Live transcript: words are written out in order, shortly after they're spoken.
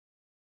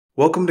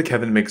Welcome to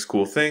Kevin Makes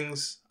Cool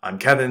Things. I'm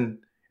Kevin,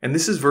 and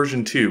this is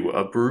version 2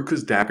 of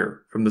Baruka's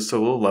Dagger from the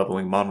solo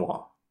leveling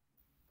manhwa.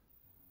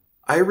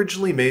 I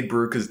originally made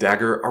Baruka's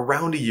Dagger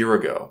around a year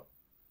ago.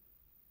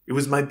 It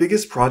was my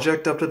biggest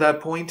project up to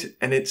that point,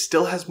 and it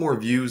still has more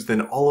views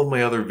than all of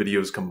my other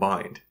videos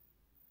combined.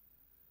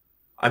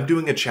 I'm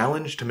doing a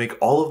challenge to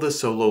make all of the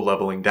solo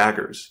leveling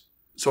daggers,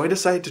 so I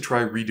decided to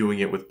try redoing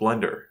it with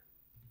Blender.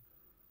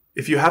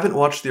 If you haven't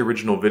watched the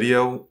original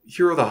video,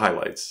 here are the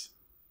highlights.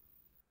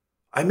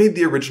 I made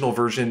the original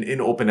version in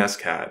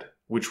OpenSCAD,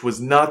 which was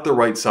not the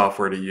right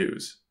software to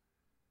use.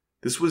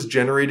 This was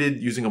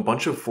generated using a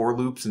bunch of for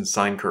loops and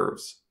sine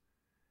curves.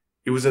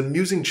 It was an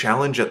amusing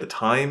challenge at the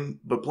time,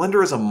 but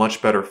Blender is a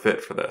much better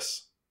fit for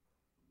this.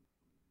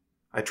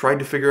 I tried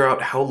to figure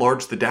out how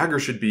large the dagger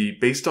should be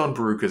based on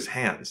Baruka's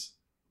hands.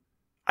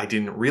 I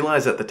didn't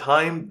realize at the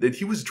time that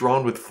he was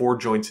drawn with 4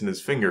 joints in his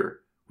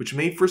finger, which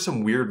made for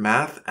some weird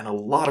math and a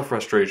lot of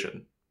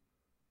frustration.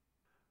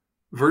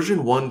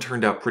 Version 1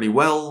 turned out pretty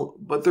well,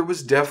 but there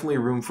was definitely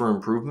room for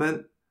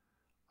improvement.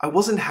 I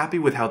wasn't happy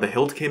with how the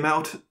hilt came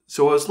out,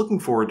 so I was looking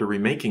forward to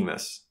remaking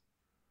this.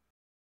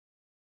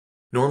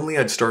 Normally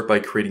I'd start by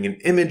creating an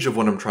image of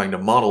what I'm trying to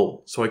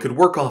model, so I could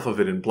work off of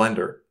it in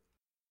Blender.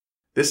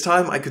 This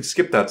time I could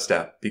skip that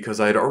step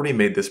because I had already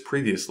made this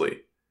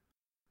previously.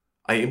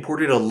 I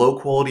imported a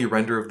low-quality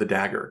render of the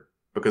dagger,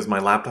 because my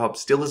laptop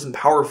still isn't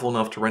powerful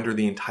enough to render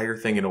the entire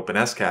thing in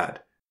OpenSCAD,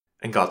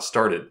 and got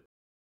started.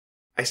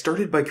 I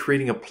started by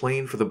creating a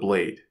plane for the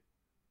blade.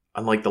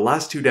 Unlike the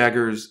last 2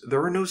 daggers,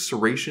 there are no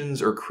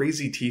serrations or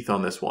crazy teeth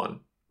on this one,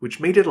 which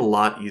made it a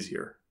lot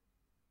easier.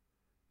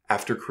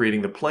 After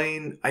creating the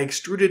plane, I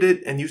extruded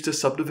it and used a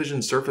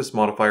subdivision surface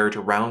modifier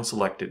to round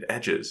selected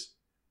edges.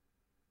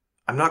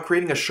 I'm not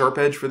creating a sharp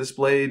edge for this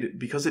blade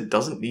because it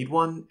doesn't need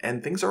one,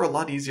 and things are a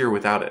lot easier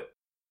without it.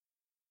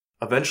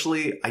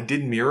 Eventually, I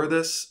did mirror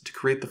this to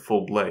create the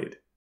full blade.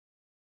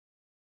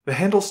 The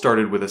handle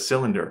started with a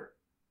cylinder.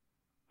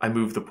 I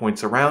moved the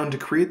points around to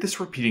create this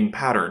repeating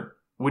pattern,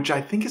 which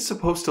I think is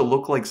supposed to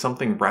look like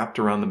something wrapped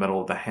around the metal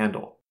of the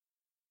handle.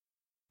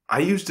 I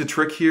used a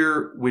trick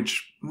here,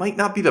 which might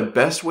not be the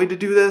best way to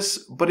do this,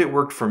 but it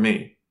worked for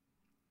me.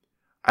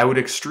 I would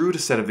extrude a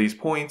set of these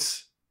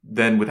points,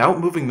 then without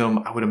moving them,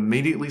 I would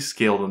immediately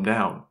scale them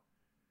down.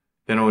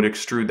 Then I would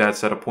extrude that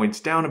set of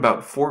points down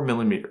about 4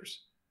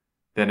 millimeters.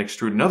 Then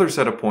extrude another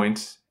set of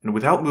points, and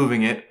without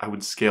moving it, I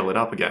would scale it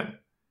up again.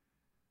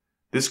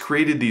 This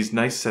created these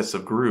nice sets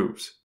of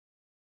grooves.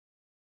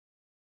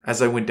 As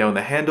I went down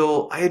the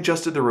handle, I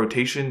adjusted the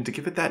rotation to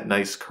give it that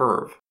nice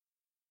curve.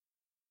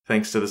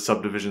 Thanks to the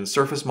subdivision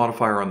surface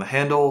modifier on the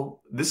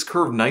handle, this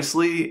curved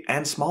nicely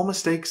and small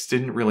mistakes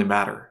didn't really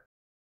matter.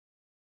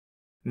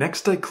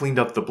 Next, I cleaned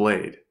up the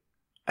blade.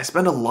 I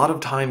spent a lot of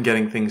time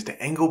getting things to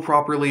angle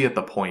properly at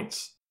the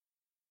points.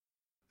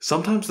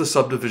 Sometimes the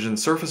subdivision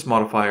surface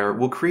modifier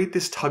will create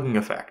this tugging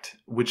effect,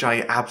 which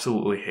I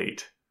absolutely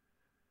hate.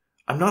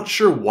 I'm not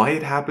sure why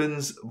it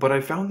happens, but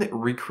I found that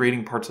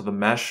recreating parts of the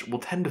mesh will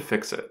tend to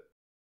fix it.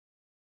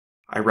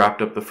 I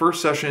wrapped up the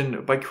first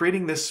session by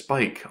creating this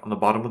spike on the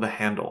bottom of the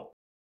handle.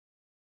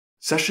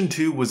 Session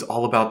 2 was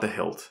all about the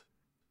hilt,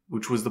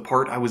 which was the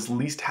part I was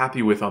least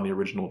happy with on the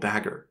original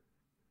dagger.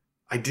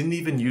 I didn't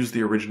even use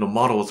the original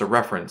model as a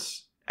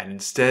reference, and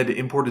instead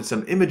imported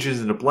some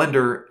images into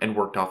Blender and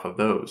worked off of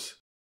those.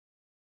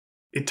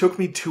 It took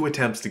me 2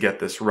 attempts to get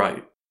this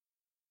right.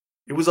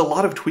 It was a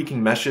lot of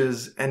tweaking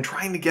meshes and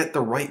trying to get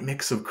the right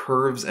mix of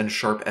curves and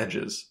sharp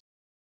edges.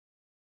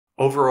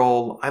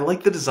 Overall, I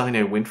like the design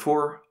I went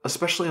for,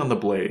 especially on the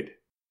blade.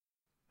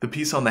 The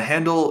piece on the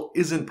handle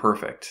isn't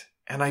perfect,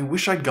 and I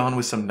wish I'd gone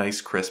with some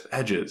nice crisp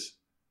edges.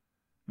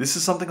 This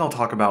is something I'll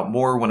talk about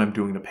more when I'm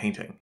doing the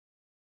painting.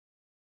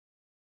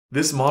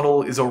 This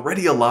model is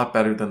already a lot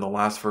better than the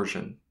last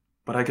version,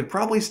 but I could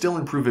probably still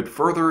improve it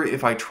further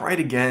if I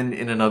tried again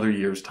in another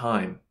year's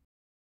time.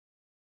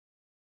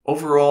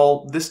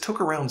 Overall, this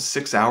took around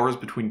 6 hours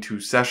between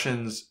 2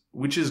 sessions,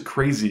 which is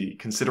crazy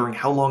considering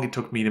how long it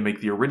took me to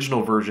make the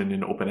original version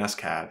in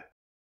OpenSCAD.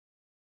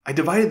 I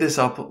divided this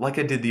up like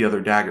I did the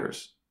other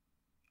daggers.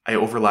 I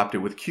overlapped it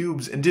with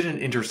cubes and did an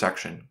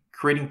intersection,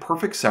 creating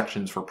perfect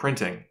sections for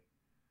printing.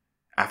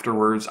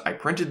 Afterwards, I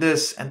printed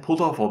this and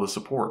pulled off all the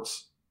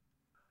supports.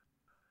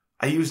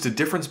 I used a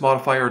difference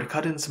modifier to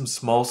cut in some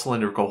small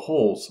cylindrical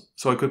holes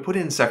so I could put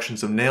in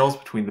sections of nails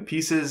between the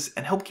pieces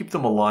and help keep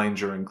them aligned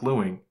during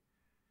gluing.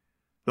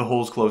 The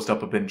holes closed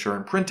up a bit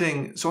during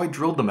printing, so I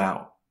drilled them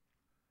out.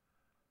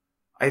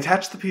 I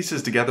attached the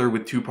pieces together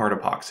with 2-part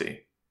epoxy.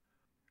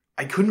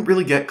 I couldn't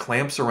really get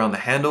clamps around the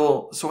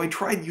handle, so I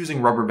tried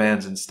using rubber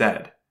bands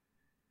instead.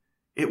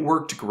 It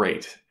worked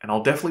great, and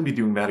I'll definitely be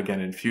doing that again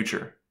in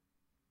future.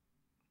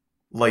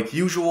 Like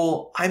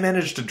usual, I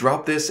managed to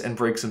drop this and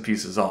break some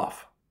pieces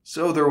off,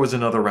 so there was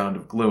another round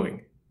of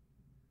gluing.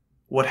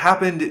 What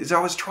happened is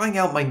I was trying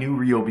out my new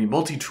Ryobi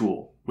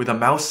multi-tool with a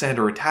mouse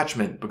sander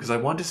attachment because I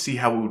wanted to see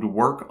how it would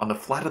work on the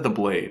flat of the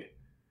blade.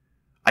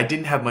 I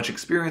didn't have much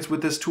experience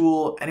with this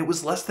tool, and it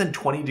was less than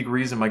 20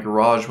 degrees in my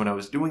garage when I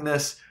was doing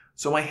this,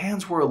 so my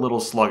hands were a little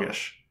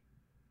sluggish.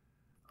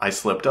 I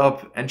slipped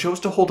up and chose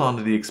to hold on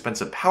to the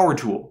expensive power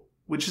tool,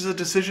 which is a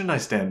decision I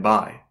stand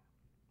by.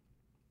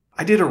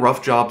 I did a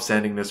rough job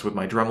sanding this with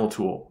my Dremel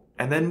tool,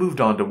 and then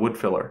moved on to wood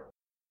filler.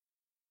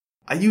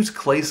 I use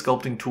clay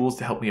sculpting tools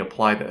to help me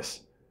apply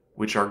this,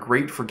 which are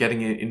great for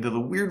getting it into the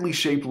weirdly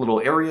shaped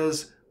little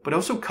areas, but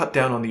also cut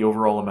down on the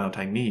overall amount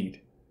I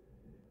need.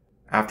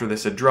 After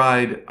this had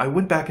dried, I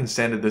went back and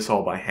sanded this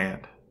all by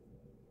hand.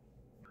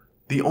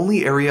 The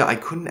only area I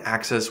couldn't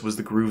access was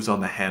the grooves on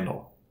the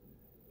handle.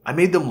 I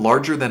made them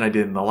larger than I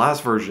did in the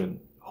last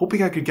version,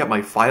 hoping I could get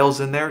my files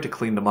in there to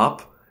clean them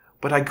up,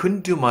 but I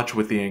couldn't do much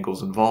with the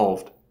angles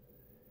involved.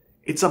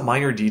 It's a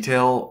minor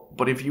detail,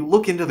 but if you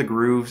look into the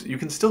grooves, you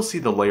can still see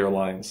the layer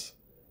lines.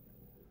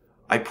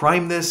 I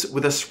primed this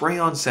with a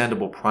spray-on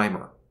sandable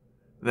primer,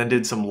 then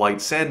did some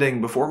light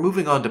sanding before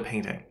moving on to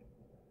painting.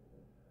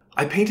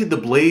 I painted the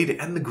blade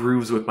and the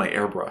grooves with my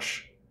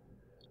airbrush.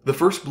 The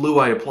first blue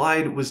I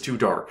applied was too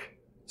dark,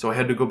 so I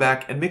had to go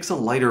back and mix a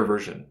lighter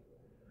version.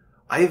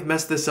 I have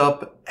messed this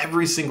up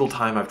every single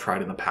time I've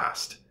tried in the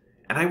past,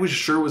 and I was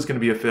sure it was going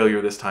to be a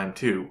failure this time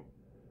too.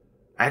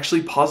 I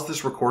actually paused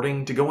this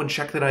recording to go and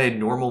check that I had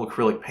normal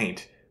acrylic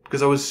paint,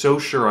 because I was so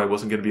sure I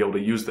wasn't going to be able to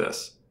use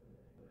this.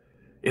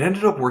 It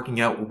ended up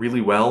working out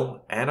really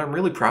well, and I'm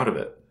really proud of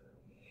it.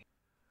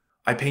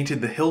 I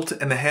painted the hilt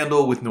and the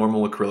handle with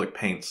normal acrylic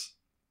paints.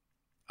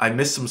 I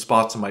missed some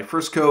spots on my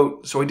first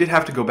coat, so I did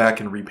have to go back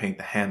and repaint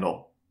the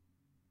handle.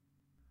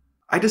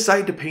 I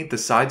decided to paint the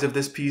sides of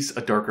this piece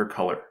a darker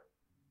color,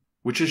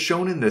 which is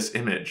shown in this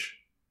image.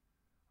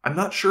 I'm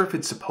not sure if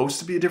it's supposed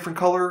to be a different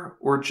color,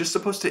 or just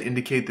supposed to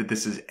indicate that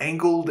this is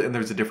angled and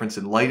there's a difference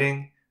in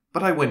lighting,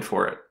 but I went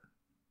for it.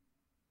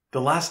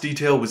 The last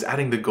detail was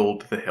adding the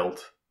gold to the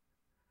hilt.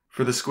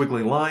 For the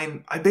squiggly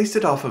line, I based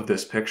it off of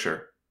this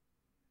picture.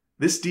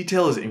 This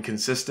detail is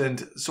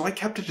inconsistent, so I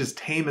kept it as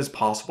tame as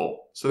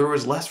possible, so there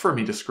was less for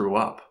me to screw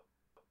up.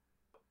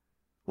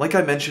 Like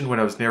I mentioned when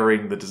I was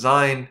narrating the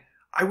design,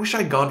 I wish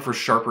I'd gone for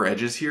sharper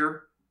edges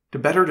here, to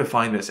better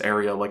define this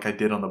area like I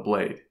did on the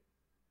blade.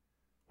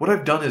 What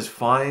I've done is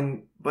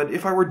fine, but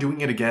if I were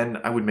doing it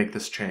again, I would make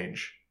this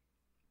change.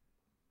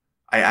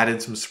 I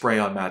added some spray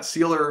on matte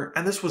sealer,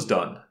 and this was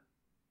done.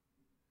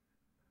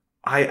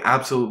 I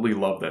absolutely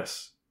love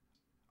this.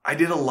 I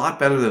did a lot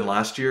better than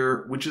last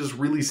year, which is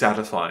really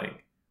satisfying,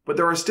 but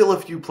there are still a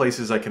few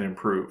places I can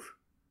improve.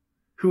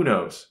 Who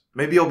knows,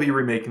 maybe I'll be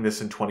remaking this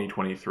in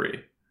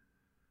 2023.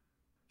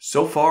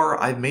 So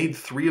far, I've made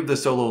 3 of the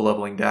solo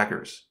leveling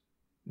daggers.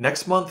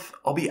 Next month,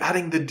 I'll be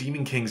adding the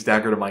Demon King's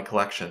dagger to my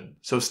collection,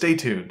 so stay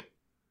tuned.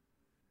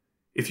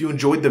 If you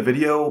enjoyed the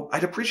video,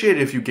 I'd appreciate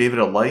it if you gave it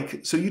a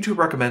like so YouTube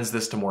recommends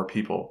this to more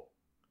people.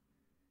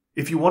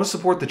 If you want to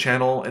support the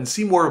channel and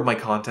see more of my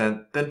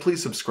content, then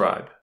please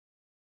subscribe.